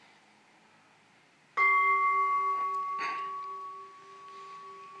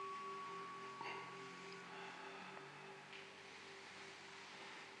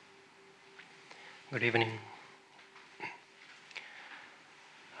Good evening.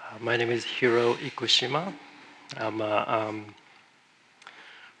 My name is Hiro Ikushima. I'm a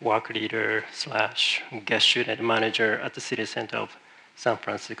work leader / guest student manager at the City Center of San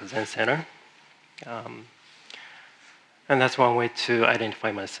Francisco Zen Center. And that's one way to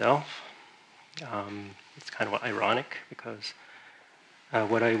identify myself. It's kind of ironic because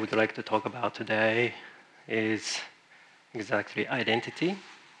what I would like to talk about today is exactly identity,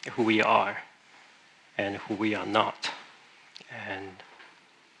 who we are and who we are not. And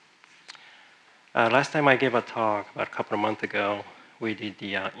last time I gave a talk about a couple of months ago, we did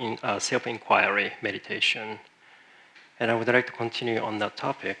the self-inquiry meditation. And I would like to continue on that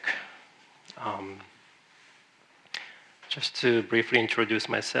topic. Just to briefly introduce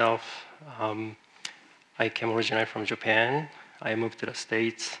myself, I came originally from Japan. I moved to the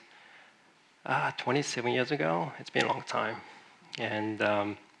States 27 years ago. It's been a long time.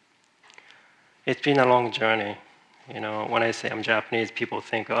 And it's been a long journey. You know, when I say I'm Japanese, people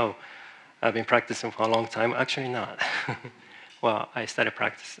think, oh, I've been practicing for a long time. Actually not. Well, I started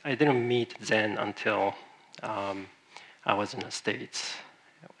practice. I didn't meet Zen until I was in the States.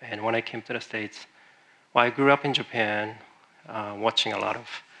 And when I came to the States, well, I grew up in Japan, watching a lot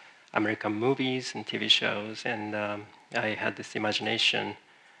of American movies and TV shows, and I had this imagination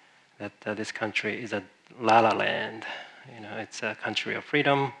that this country is a la-la land. You know, it's a country of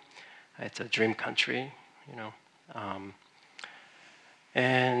freedom. It's a dream country, you know.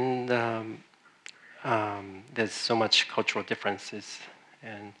 There's so much cultural differences,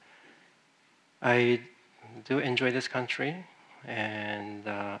 and I do enjoy this country. And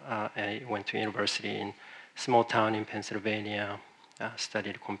I went to university in a small town in Pennsylvania,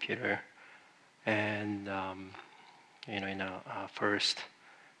 studied computer, and you know, in a first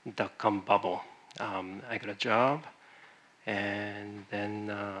dot-com bubble, I got a job, and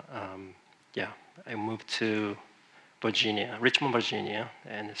then I moved to Virginia, Richmond, Virginia,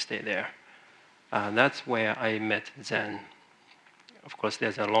 and stayed there. That's where I met Zen. Of course,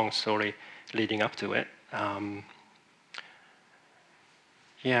 there's a long story leading up to it. I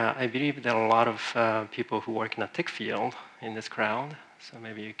believe there are a lot of people who work in the tech field in this crowd, so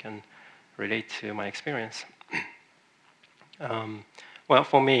maybe you can relate to my experience. Well,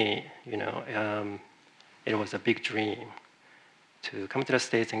 for me, you know, it was a big dream to come to the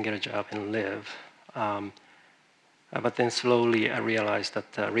States and get a job and live. But then slowly I realized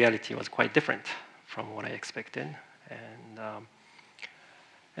that reality was quite different from what I expected. And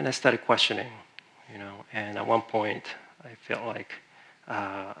I started questioning, you know, and at one point I felt like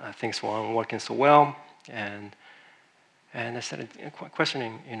things weren't working so well, and I started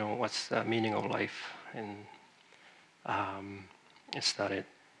questioning, you know, what's the meaning of life, and I started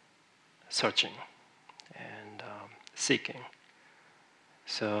searching and seeking.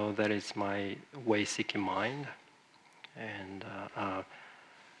 So that is my way-seeking mind. And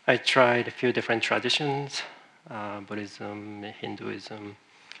I tried a few different traditions, Buddhism, Hinduism,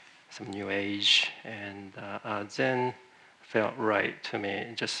 some New Age, and Zen felt right to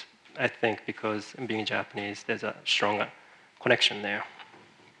me. Just, I think, because being Japanese, there's a stronger connection there.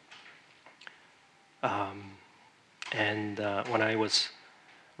 When I was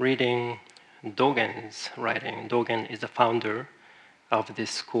reading Dogen's writing, Dogen is the founder of this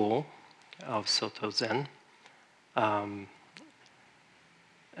school of Soto Zen. And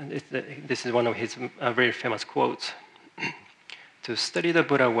this is one of his very famous quotes. To study the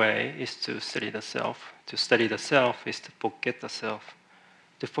Buddha way is to study the self. To study the self is to forget the self.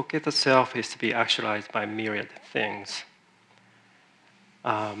 To forget the self is to be actualized by myriad things.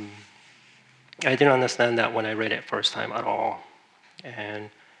 I didn't understand that when I read it first time at all. And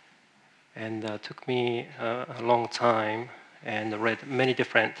took me a long time and read many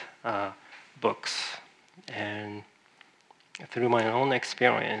different books. And through my own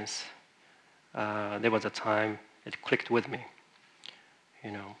experience, there was a time it clicked with me,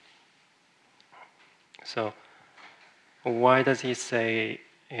 you know. So why does he say,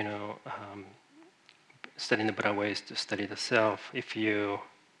 you know, studying the Buddha way is to study the self? If you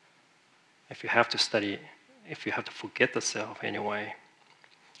have to study, if you have to forget the self anyway.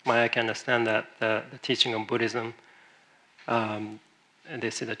 I can understand that the teaching of Buddhism, and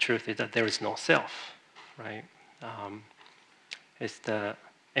this is the truth, is that there is no self, right? It's the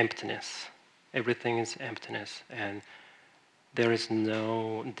emptiness. Everything is emptiness, and there is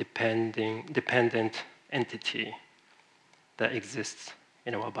no dependent entity that exists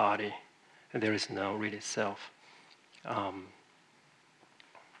in our body. And there is no really self.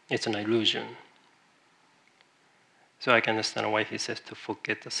 It's an illusion. So I can understand why he says to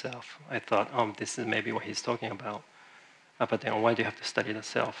forget the self. I thought, this is maybe what he's talking about. But then why do you have to study the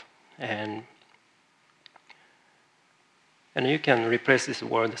self? And And you can replace this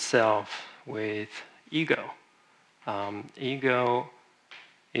word self with ego. Ego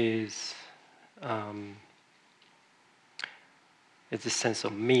is it's a sense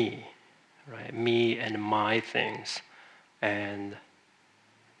of me, right? Me and my things. And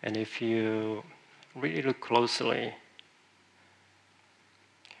if you really look closely,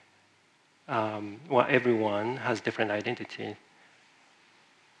 well, everyone has different identity,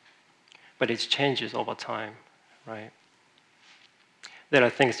 but it changes over time, right? There are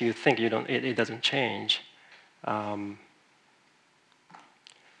things you think you don't, it doesn't change, but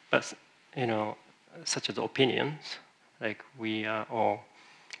such as opinions, like we are all,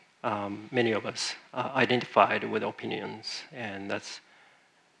 many of us are identified with opinions, and that's,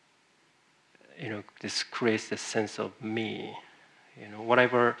 this creates this sense of me.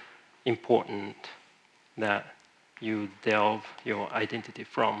 Whatever important that you delve your identity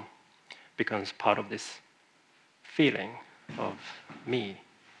from becomes part of this feeling of me,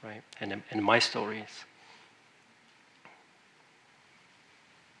 right? And my stories.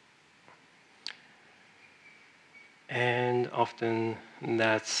 And often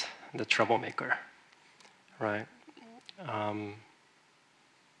that's the troublemaker, right?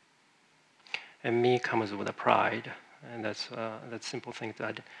 And me comes with a pride, and that's simple thing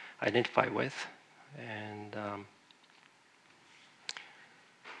to identify with.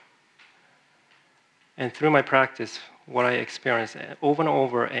 And through my practice, what I experience over and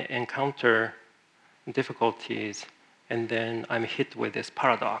over, encounter difficulties, and then I'm hit with this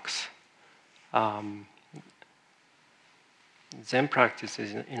paradox. Zen practice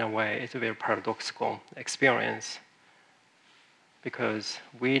is, in a way, it's a very paradoxical experience, because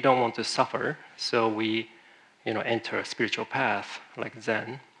we don't want to suffer, so we, enter a spiritual path like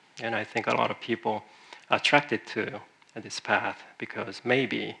Zen. And I think a lot of people are attracted to this path because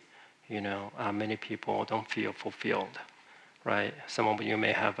maybe, many people don't feel fulfilled, right? Some of you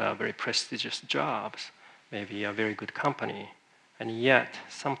may have very prestigious jobs, maybe a very good company, and yet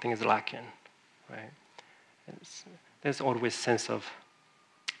something is lacking, right? There's always a sense of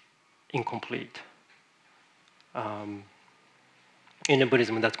incomplete. In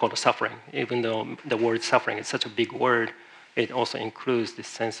Buddhism, that's called suffering. Even though the word suffering is such a big word, it also includes this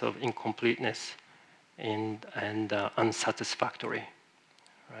sense of incompleteness and unsatisfactory,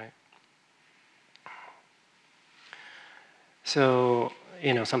 right? So,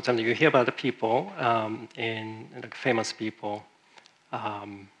 sometimes you hear about the people, like famous people,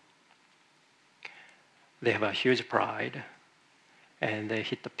 they have a huge pride, and they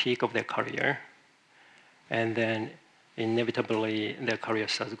hit the peak of their career, and then inevitably their career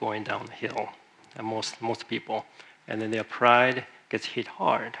starts going downhill, and most people, and then their pride gets hit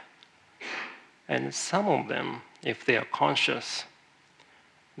hard. And some of them, if they are conscious,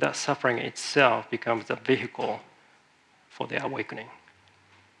 that suffering itself becomes a vehicle for their awakening.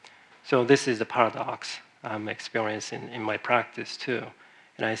 So this is the paradox I'm experiencing in my practice too,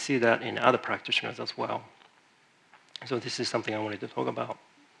 and I see that in other practitioners as well. So this is something I wanted to talk about.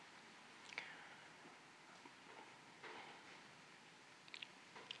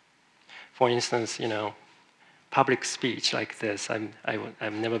 For instance, public speech like this,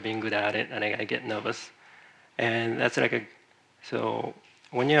 I've never been good at it, and I get nervous. And that's so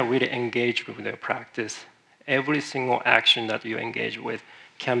when you're really engaged with the practice, every single action that you engage with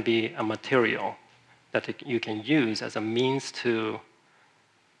can be a material that you can use as a means to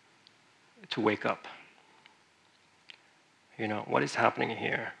wake up. What is happening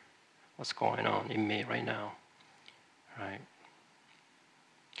here? What's going on in me right now? Right?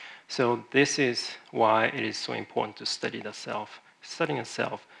 So this is why it is so important to study the self. Studying the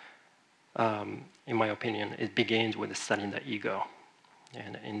self, in my opinion, it begins with studying the ego.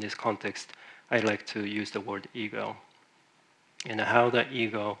 And in this context, I like to use the word ego and how the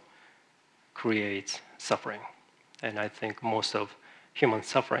ego creates suffering. And I think most of human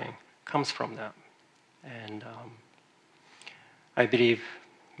suffering comes from that. And I believe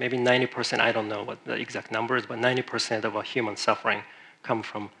maybe 90%, I don't know what the exact number is, but 90% of our human suffering come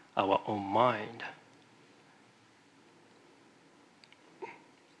from our own mind.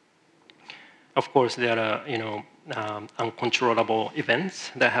 Of course, there are uncontrollable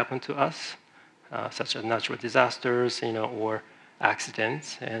events that happen to us, such as natural disasters, or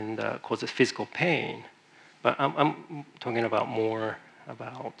accidents, and causes physical pain. But I'm talking about more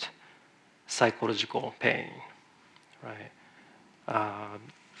about psychological pain, right?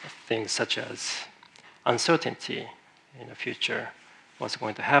 Things such as uncertainty in the future, what's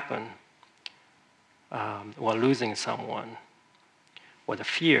going to happen, or losing someone, or the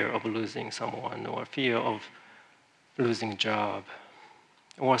fear of losing someone, or fear of losing a job,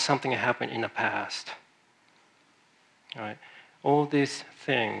 or something happened in the past. Right? All these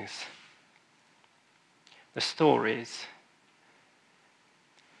things, the stories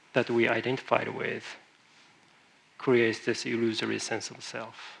that we identified with, creates this illusory sense of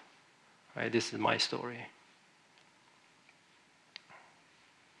self. Right? This is my story.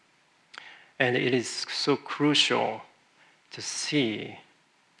 And it is so crucial to see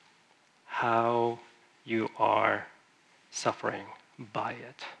how you are suffering by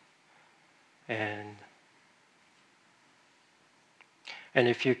it. And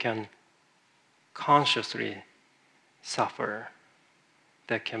if you can consciously suffer,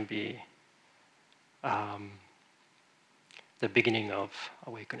 that can be the beginning of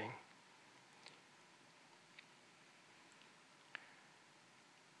awakening.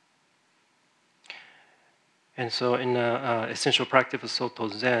 And so in the essential practice of Soto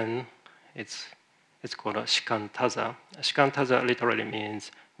Zen, it's called a shikantaza. Shikantaza literally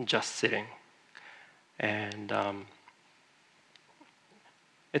means just sitting. And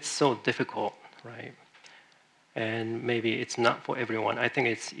it's so difficult, right? And maybe it's not for everyone. I think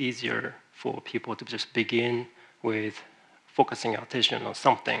it's easier for people to just begin with focusing attention on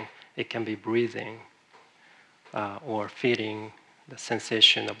something. It can be breathing or feeling the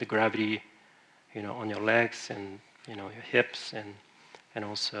sensation of the gravity, on your legs and your hips, and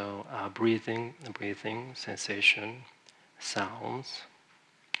also breathing sensation, sounds,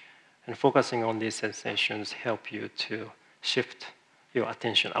 and focusing on these sensations help you to shift your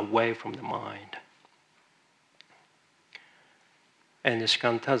attention away from the mind. And the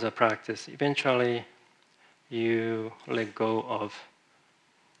shikantaza practice, eventually you let go of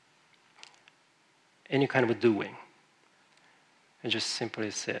any kind of doing and just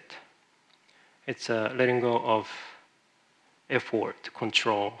simply sit. It's letting go of effort to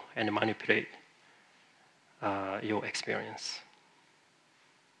control and manipulate your experience.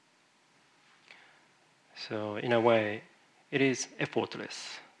 So in a way, it is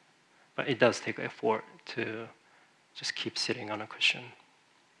effortless, but it does take effort to just keep sitting on a cushion.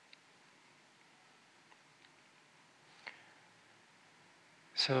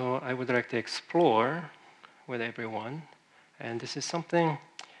 So I would like to explore with everyone, and this is something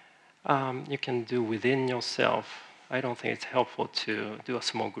you can do within yourself. I don't think it's helpful to do a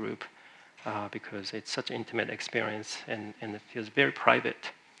small group because it's such an intimate experience and it feels very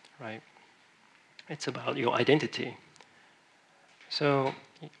private, right? It's about your identity. So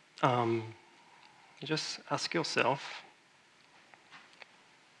you just ask yourself,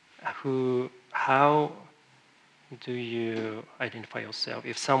 how do you identify yourself?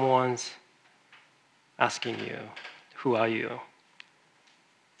 If someone's asking you, who are you?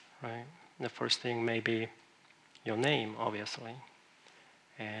 Right? The first thing may be your name, obviously,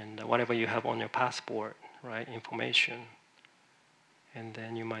 and whatever you have on your passport, right? Information. And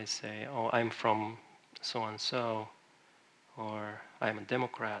then you might say, oh, I'm from so-and-so, or I'm a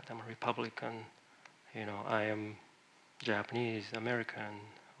Democrat, I'm a Republican, I am Japanese, American,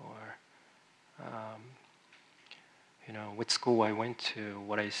 or which school I went to,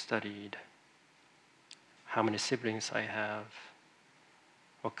 what I studied, how many siblings I have,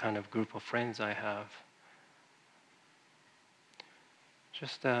 what kind of group of friends I have.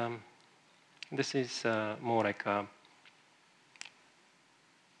 Just this is more like a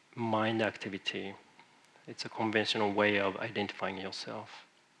mind activity. It's a conventional way of identifying yourself.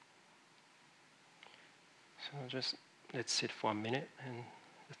 So just let's sit for a minute and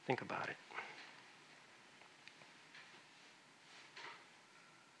think about it.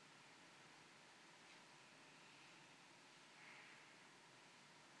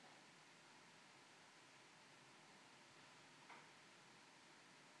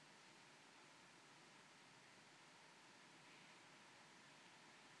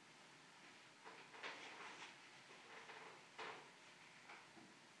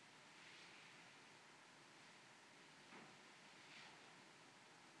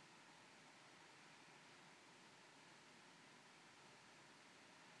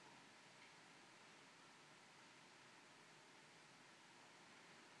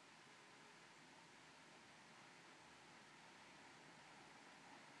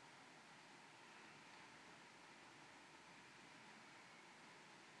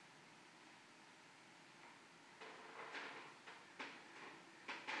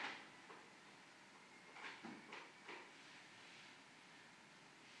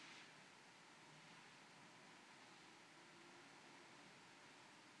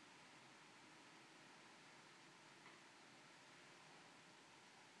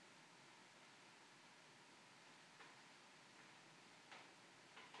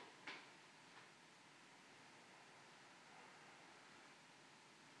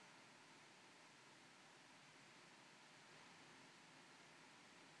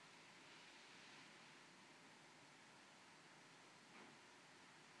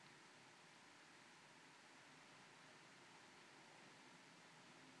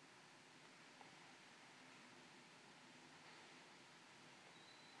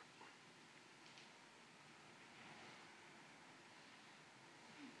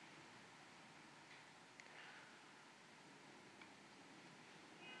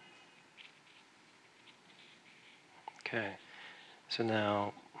 Okay. So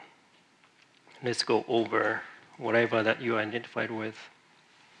now let's go over whatever that you identified with.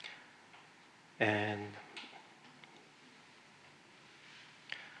 And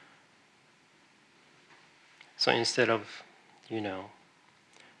so instead of,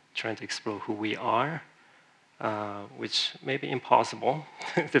 trying to explore who we are, which may be impossible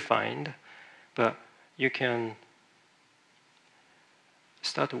to find, but you can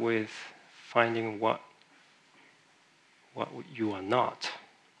start with finding what you are not.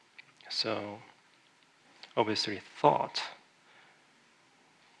 So obviously thought,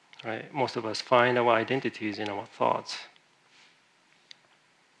 right? Most of us find our identities in our thoughts.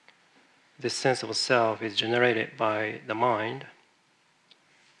 This sense of self is generated by the mind.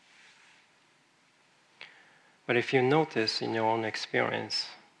 But if you notice in your own experience,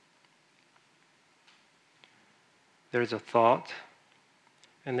 there's a thought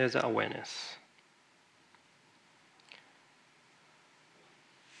and there's an awareness.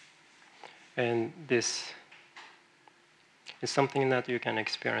 And this is something that you can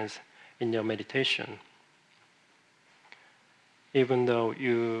experience in your meditation. Even though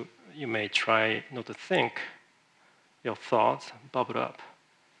you may try not to think, your thoughts bubble up.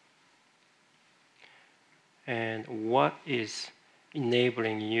 And what is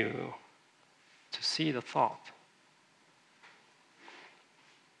enabling you to see the thought?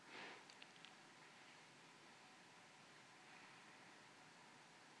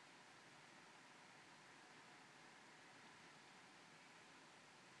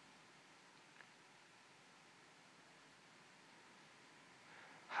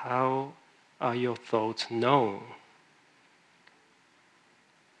 How are your thoughts known?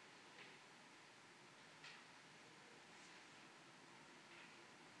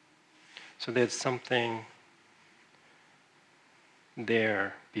 So there's something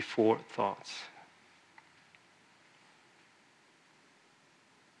there before thoughts.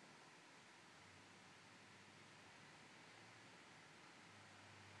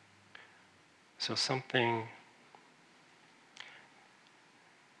 So something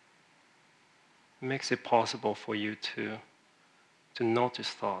makes it possible for you to notice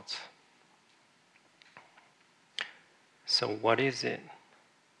thoughts. So what is it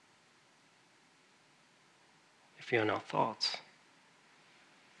if you're not thoughts?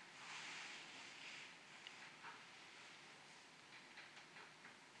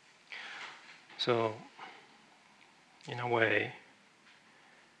 So, in a way,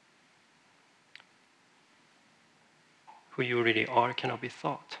 who you really are cannot be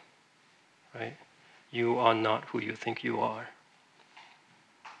thought, right? You are not who you think you are.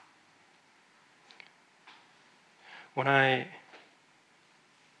 When I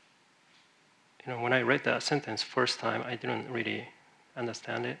read that sentence first time, I didn't really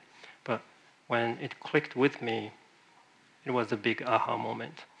understand it, but when it clicked with me, it was a big aha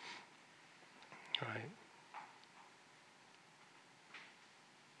moment, right?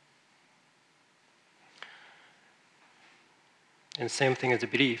 And same thing as the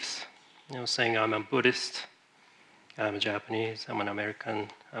beliefs, saying I'm a Buddhist, I'm a Japanese, I'm an American,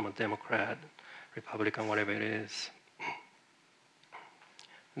 I'm a Democrat, Republican, whatever it is.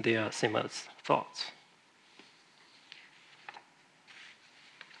 They are same as thoughts.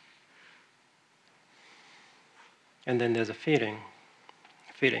 And then there's a feelings.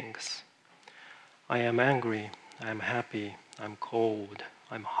 I am angry, I am happy, I'm cold,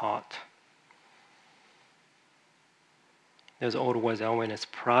 I'm hot. There's always awareness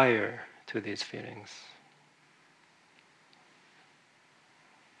prior to these feelings.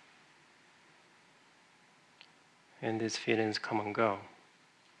 And these feelings come and go.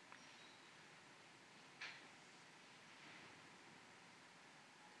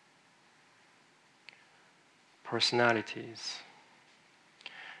 Personalities.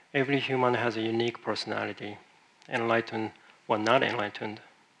 Every human has a unique personality. Enlightened or not enlightened,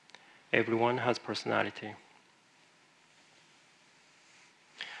 everyone has personality.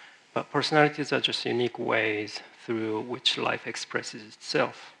 But personalities are just unique ways through which life expresses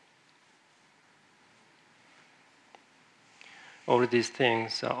itself. All of these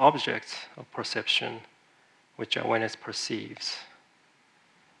things are objects of perception which awareness perceives.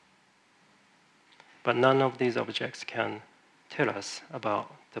 But none of these objects can tell us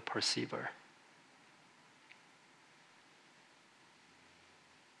about the perceiver.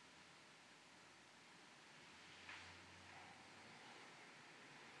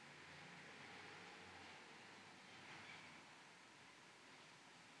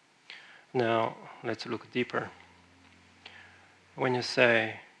 Now, let's look deeper. When you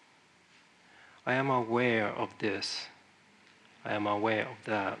say, I am aware of this, I am aware of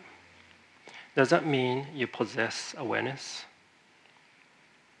that, Does that mean you possess awareness?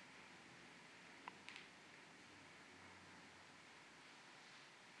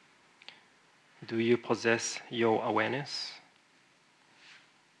 Do you possess your awareness?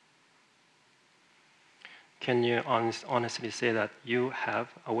 Can you honestly say that you have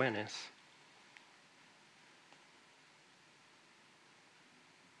awareness?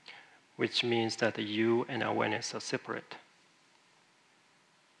 Which means that you and awareness are separate.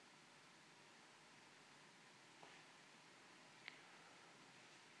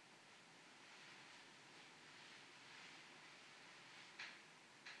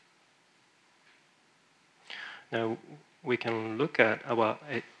 Now, we can look at our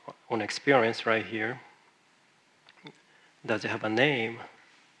own experience right here. Does it have a name?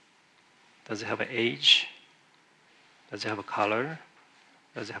 Does it have an age? Does it have a color?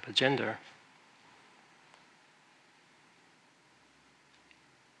 Does it have a gender?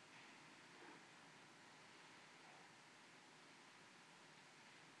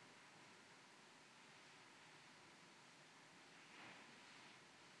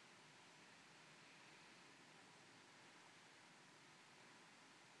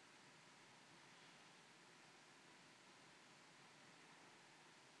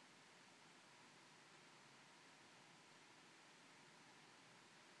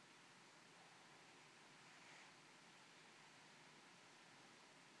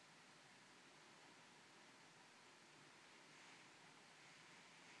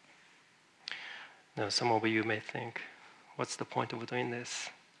 Now, some of you may think, what's the point of doing this,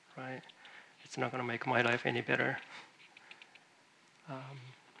 right? It's not going to make my life any better.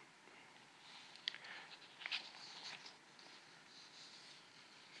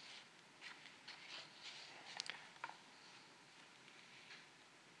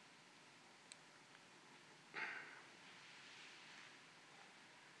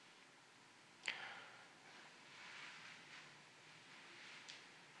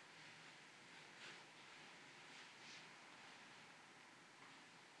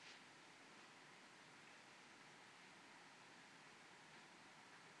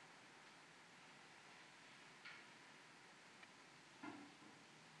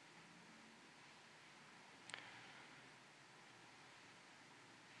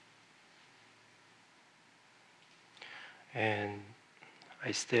 And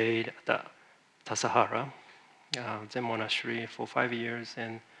I stayed at the Tassajara Zen monastery for 5 years,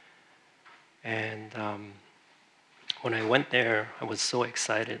 and when I went there, I was so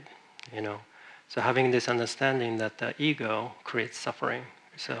excited, you know. So having this understanding that the ego creates suffering,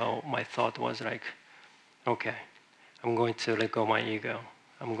 so my thought was like, okay, I'm going to let go of my ego.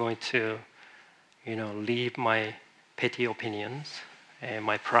 I'm going to, leave my petty opinions and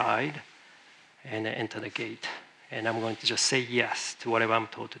my pride and enter the gate. And I'm going to just say yes to whatever I'm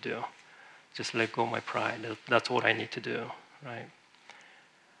told to do. Just let go of my pride. That's what I need to do, right?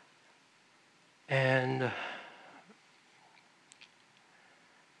 And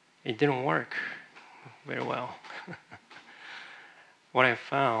it didn't work very well. What I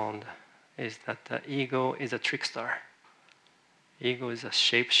found is that the ego is a trickster. Ego is a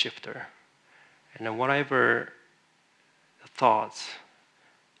shapeshifter. And then whatever thoughts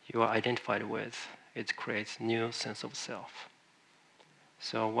you are identified with, it creates new sense of self.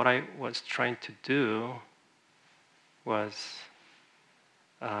 So what I was trying to do was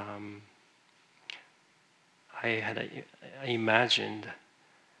I imagined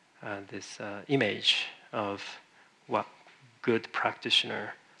this image of what good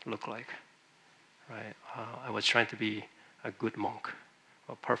practitioner look like, right? I was trying to be a good monk,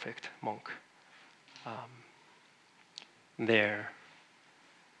 a perfect monk. There,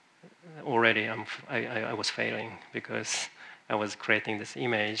 already I was failing because I was creating this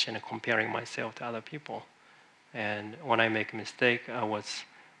image and comparing myself to other people. And when I make a mistake, I was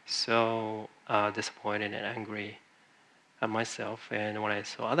so disappointed and angry at myself. And when I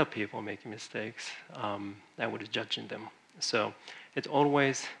saw other people making mistakes, I was judging them. So it's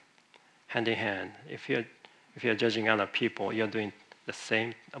always hand in hand. If you're judging other people, you're doing the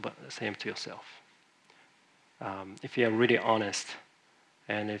same to yourself. If you're really honest,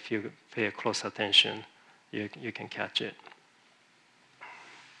 and if you pay close attention, you can catch it.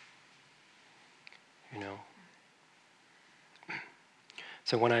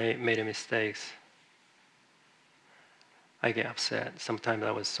 So when I made mistakes, I get upset. Sometimes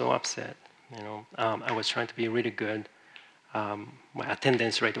I was so upset. I was trying to be really good. My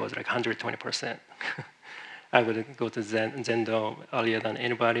attendance rate was like 120%. I would go to Zendo earlier than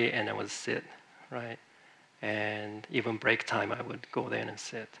anybody, and I would sit, right? And even break time, I would go there and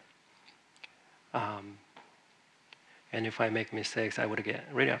sit. And if I make mistakes, I would get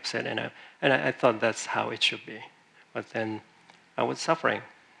really upset. And I thought that's how it should be. But then I was suffering,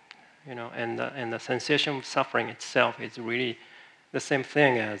 and the sensation of suffering itself is really the same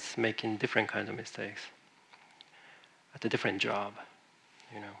thing as making different kinds of mistakes at a different job,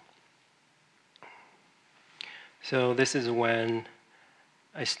 So this is when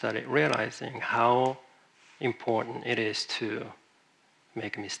I started realizing how important it is to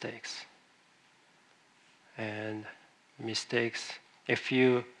make mistakes. And mistakes, if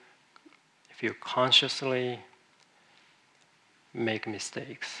you consciously make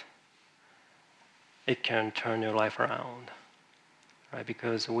mistakes, it can turn your life around, right?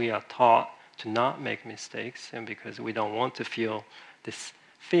 Because we are taught to not make mistakes, and because we don't want to feel these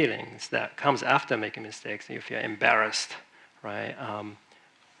feelings that comes after making mistakes. You feel embarrassed, right?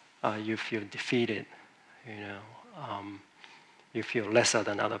 You feel defeated, you feel lesser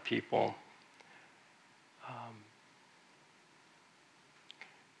than other people.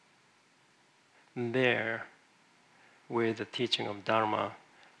 There, with the teaching of Dharma,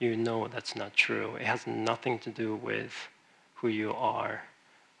 you know that's not true. It has nothing to do with who you are.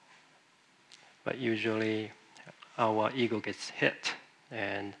 But usually, our ego gets hit,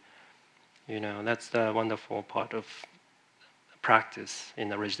 and that's the wonderful part of practice in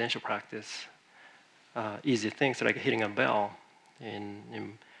the residential practice. Easy things like hitting a bell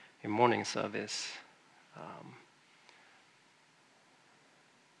in morning service.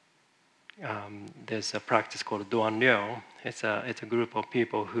 There's a practice called Duan-ryo. It's a group of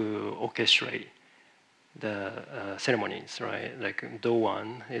people who orchestrate the ceremonies, right? Like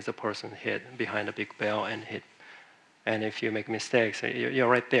Doan is a person hit behind a big bell and hit. And if you make mistakes, you're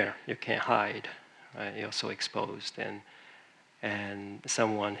right there. You can't hide, right? You're so exposed. And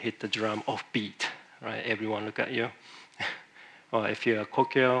someone hit the drum off beat, right? Everyone look at you. Or if you're a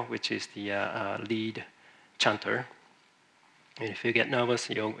kokyo, which is the lead chanter, and if you get nervous,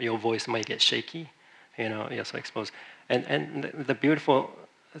 your voice might get shaky. You're so exposed. And the beautiful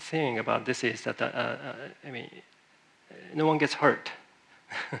thing about this is that no one gets hurt,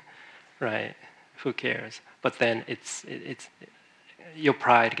 right? Who cares? But then it's your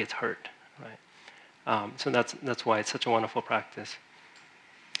pride gets hurt, right? So that's why it's such a wonderful practice.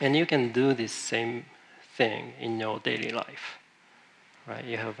 And you can do this same thing in your daily life, right?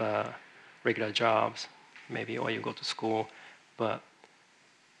 You have regular jobs, maybe, or you go to school. But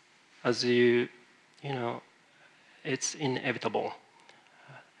as it's inevitable.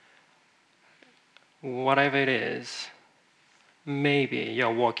 Whatever it is, maybe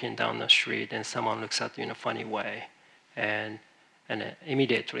you're walking down the street and someone looks at you in a funny way, and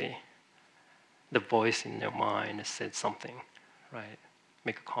immediately the voice in your mind said something, right?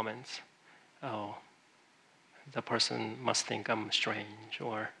 Make a comment. Oh, the person must think I'm strange,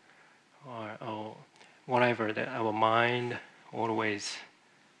 or oh, whatever. Our mind always,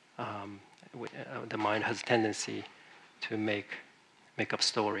 the mind has a tendency to make up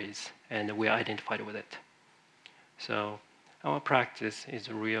stories, and we are identified with it. So our practice is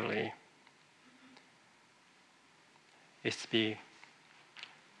really to be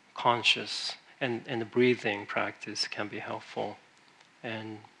conscious, and the breathing practice can be helpful,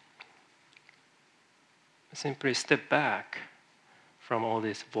 and simply step back from all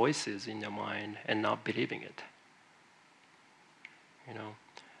these voices in your mind and not believing it.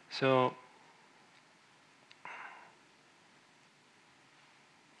 So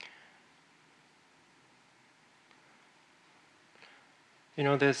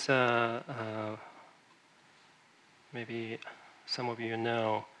there's maybe some of you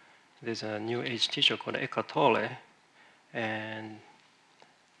know there's a New Age teacher called Eckhart Tolle, and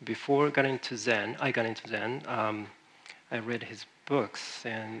before I got into Zen. I read his books,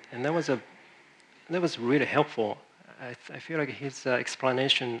 and that was really helpful. I feel like his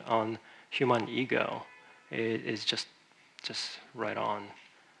explanation on human ego is just right on,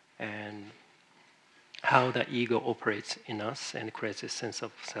 and how the ego operates in us and creates a sense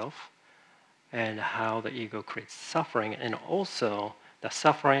of self, and how the ego creates suffering, and also the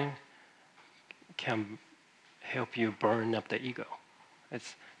suffering can help you burn up the ego.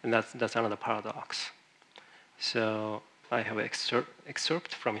 And that's another paradox. So I have an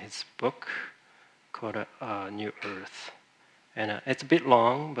excerpt from his book called New Earth. And it's a bit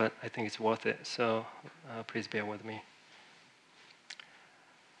long, but I think it's worth it. So please bear with me.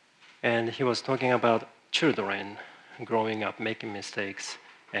 And he was talking about children growing up, making mistakes,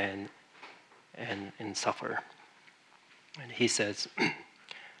 and suffer. And he says,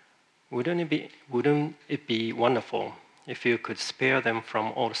 wouldn't it be wonderful if you could spare them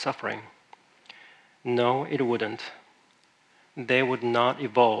from all suffering? No, it wouldn't. They would not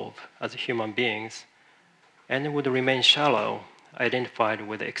evolve as human beings and it would remain shallow, identified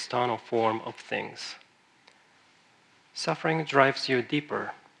with the external form of things. Suffering drives you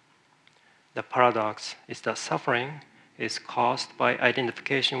deeper. The paradox is that suffering is caused by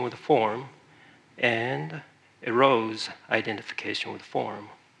identification with form and erodes identification with form.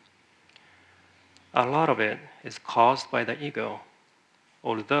 A lot of it is caused by the ego,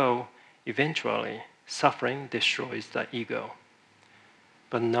 although eventually suffering destroys the ego,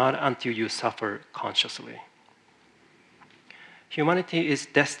 but not until you suffer consciously. Humanity is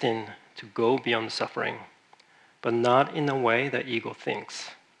destined to go beyond suffering, but not in the way the ego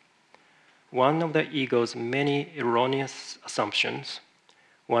thinks. One of the ego's many erroneous assumptions,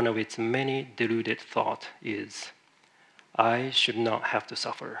 one of its many deluded thoughts is, I should not have to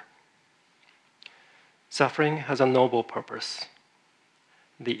suffer. Suffering has a noble purpose,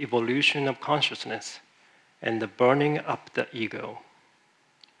 the evolution of consciousness and the burning up the ego.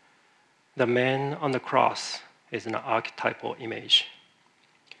 The man on the cross is an archetypal image.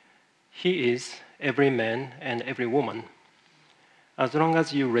 He is every man and every woman. As long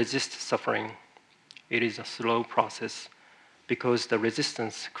as you resist suffering, it is a slow process because the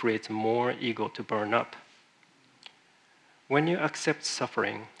resistance creates more ego to burn up. When you accept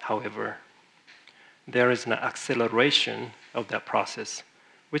suffering, however, there is an acceleration of that process,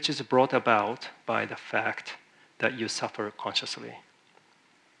 which is brought about by the fact that you suffer consciously.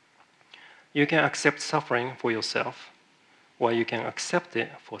 You can accept suffering for yourself, or you can accept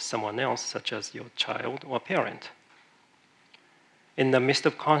it for someone else, such as your child or parent. In the midst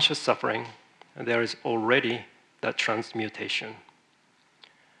of conscious suffering, there is already that transmutation.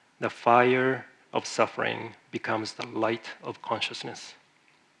 The fire of suffering becomes the light of consciousness.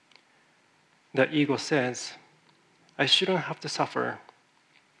 The ego says, I shouldn't have to suffer,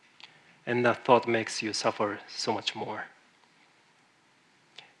 and that thought makes you suffer so much more.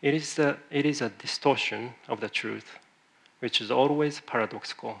 It is a distortion of the truth, which is always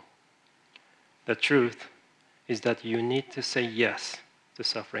paradoxical. The truth is that you need to say yes to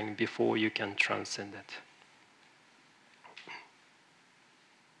suffering before you can transcend it.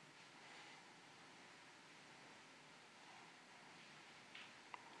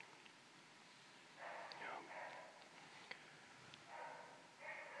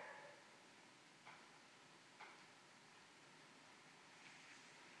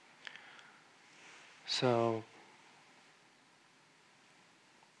 So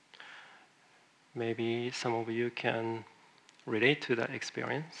maybe some of you can relate to that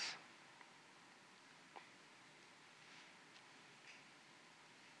experience.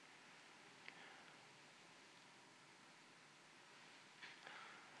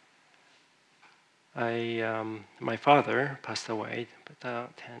 My father passed away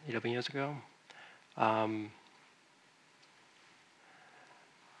about 10, 11 years ago.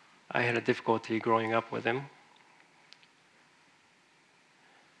 I had a difficulty growing up with him.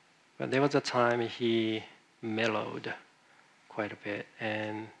 But there was a time he mellowed quite a bit,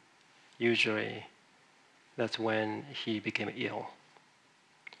 and usually that's when he became ill.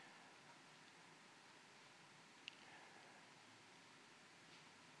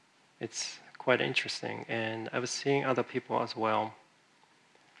 It's quite interesting, and I was seeing other people as well,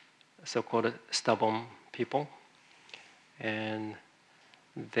 so-called stubborn people, and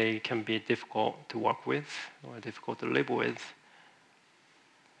they can be difficult to work with or difficult to live with.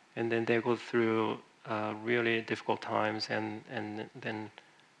 And then they go through really difficult times, and then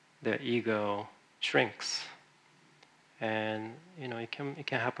their ego shrinks. And it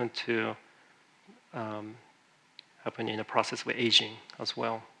can happen to happen in the process with aging as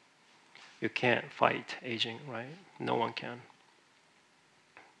well. You can't fight aging, right? No one can.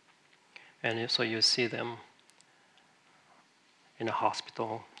 And so you see them in a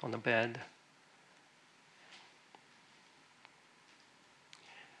hospital on a bed.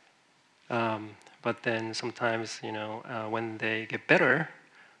 But then sometimes, when they get better,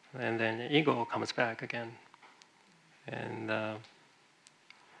 and then the ego comes back again. And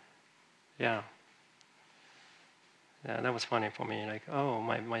yeah, that was funny for me. Like, oh,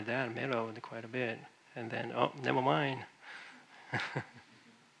 my dad mellowed quite a bit. And then, oh, never mind.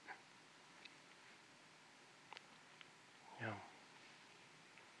 Yeah.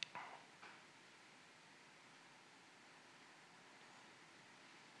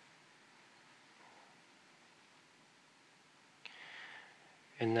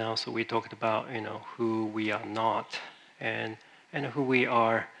 And now, so we talked about, who we are not, and who we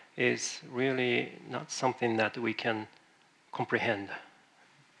are is really not something that we can comprehend.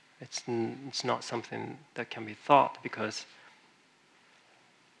 It's not something that can be thought, because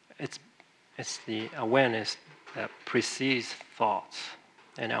it's the awareness that precedes thoughts,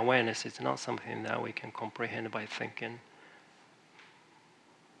 And awareness is not something that we can comprehend by thinking.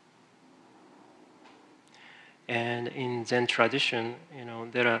 And in Zen tradition,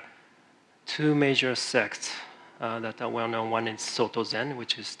 there are two major sects that are well known. One is Soto Zen,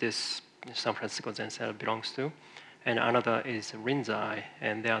 which is this San Francisco Zen Center belongs to, and another is Rinzai,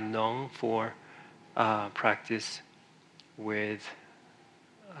 and they are known for practice with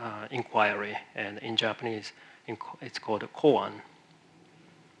inquiry, and in Japanese, it's called koan.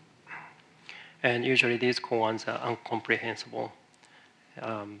 And usually these koans are incomprehensible.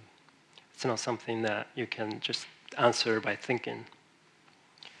 It's not something that you can just answer by thinking.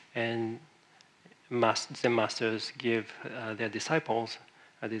 And Zen masters give their disciples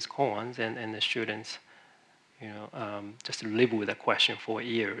these koans, and the students, just live with a question for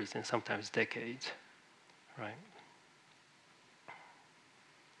years and sometimes decades, right?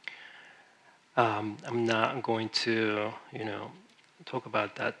 I'm not going to, talk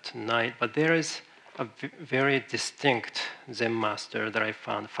about that tonight, but there is a very distinct Zen master that I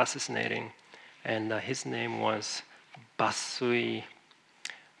found fascinating, and his name was Bassui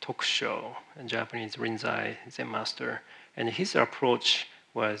Tokushō, in Japanese Rinzai Zen master, and his approach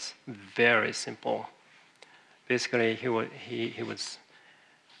was very simple. Basically, he would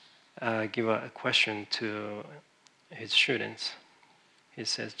give a question to his students. He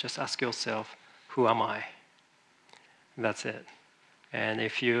says, just ask yourself, who am I? That's it. And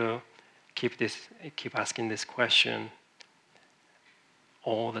if you keep asking this question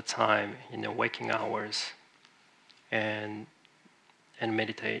all the time in the waking hours and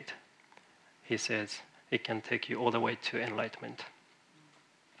meditate, he says it can take you all the way to enlightenment.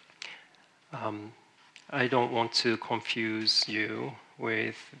 I don't want to confuse you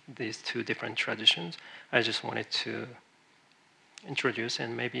with these two different traditions. I just wanted to introduce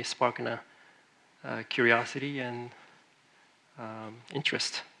and maybe spark a curiosity and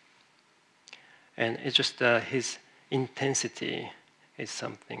interest. And it's just his intensity is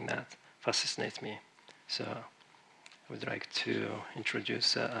something that fascinates me. So I would like to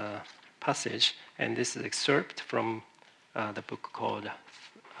introduce a passage, and this is an excerpt from the book called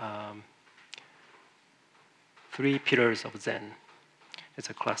Three Pillars of Zen. It's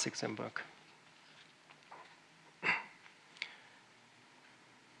a classic Zen book.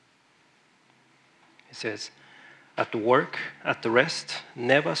 It says, at work, at the rest,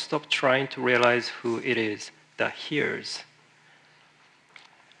 never stop trying to realize who it is that hears.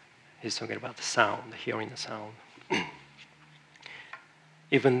 He's talking about the sound, hearing the sound.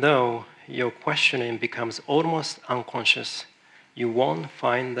 Even though your questioning becomes almost unconscious, you won't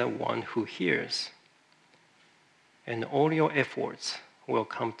find the one who hears. And all your efforts will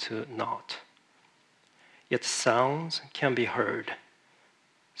come to naught. Yet sounds can be heard.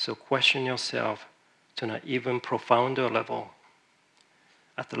 So question yourself to an even profounder level.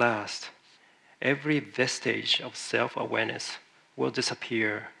 At last, every vestige of self-awareness will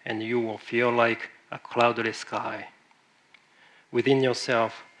disappear, and you will feel like a cloudless sky. Within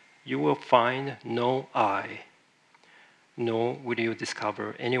yourself, you will find no I, nor will you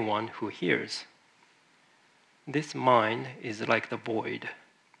discover anyone who hears. This mind is like the void,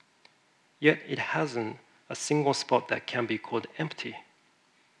 yet it hasn't a single spot that can be called empty.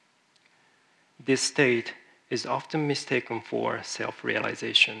 This state is often mistaken for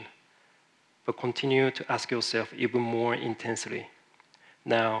self-realization, but continue to ask yourself even more intensely.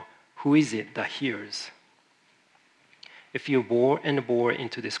 Now, who is it that hears? If you bore and bore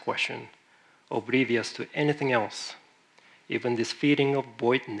into this question, oblivious to anything else, even this feeling of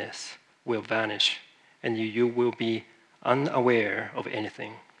voidness will vanish, and you will be unaware of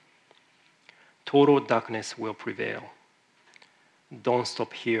anything. Total darkness will prevail. Don't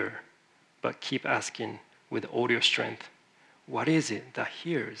stop here, but keep asking with all your strength, what is it that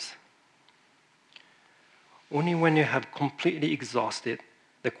hears? Only when you have completely exhausted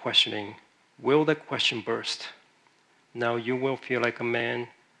the questioning will the question burst. Now you will feel like a man,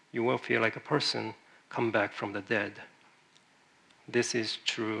 you will feel like a person come back from the dead. This is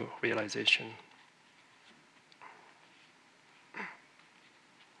true realization.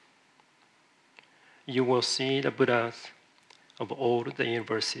 You will see the Buddhas of all the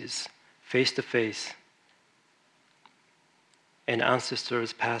universes face to face, and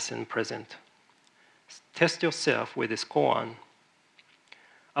ancestors past and present. Test yourself with this koan.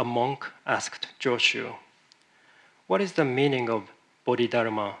 A monk asked Joshu, what is the meaning of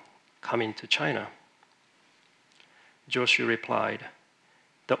Bodhidharma coming to China? Joshu replied,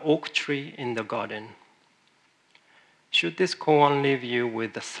 the oak tree in the garden. Should this koan leave you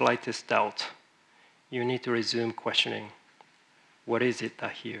with the slightest doubt, you need to resume questioning. What is it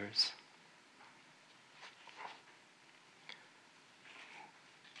that hears?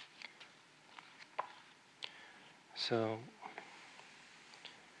 So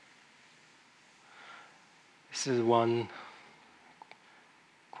this is one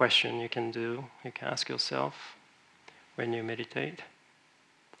question you can do. You can ask yourself when you meditate.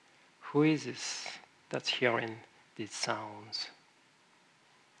 Who is this that's hearing these sounds?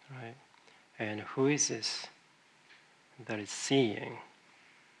 Right? And who is this that is seeing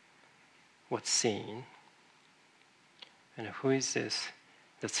what's seen? And who is this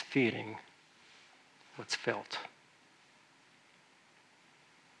that's feeling what's felt?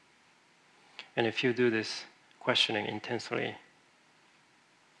 And if you do this questioning intensely,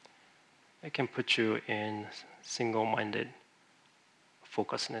 it can put you in single-minded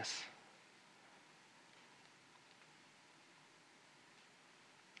focusedness.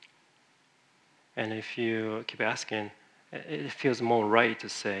 And if you keep asking, it feels more right to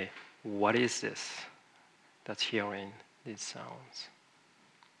say, what is this that's hearing these sounds?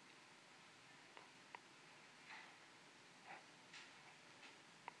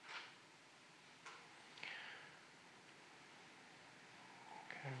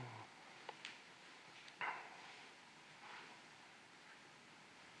 Okay.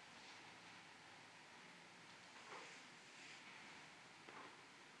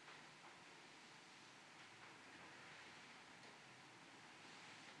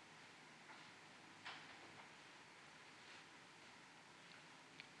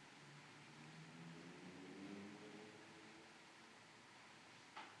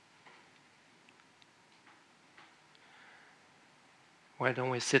 Why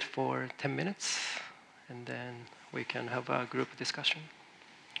don't we sit for 10 minutes and then we can have a group discussion?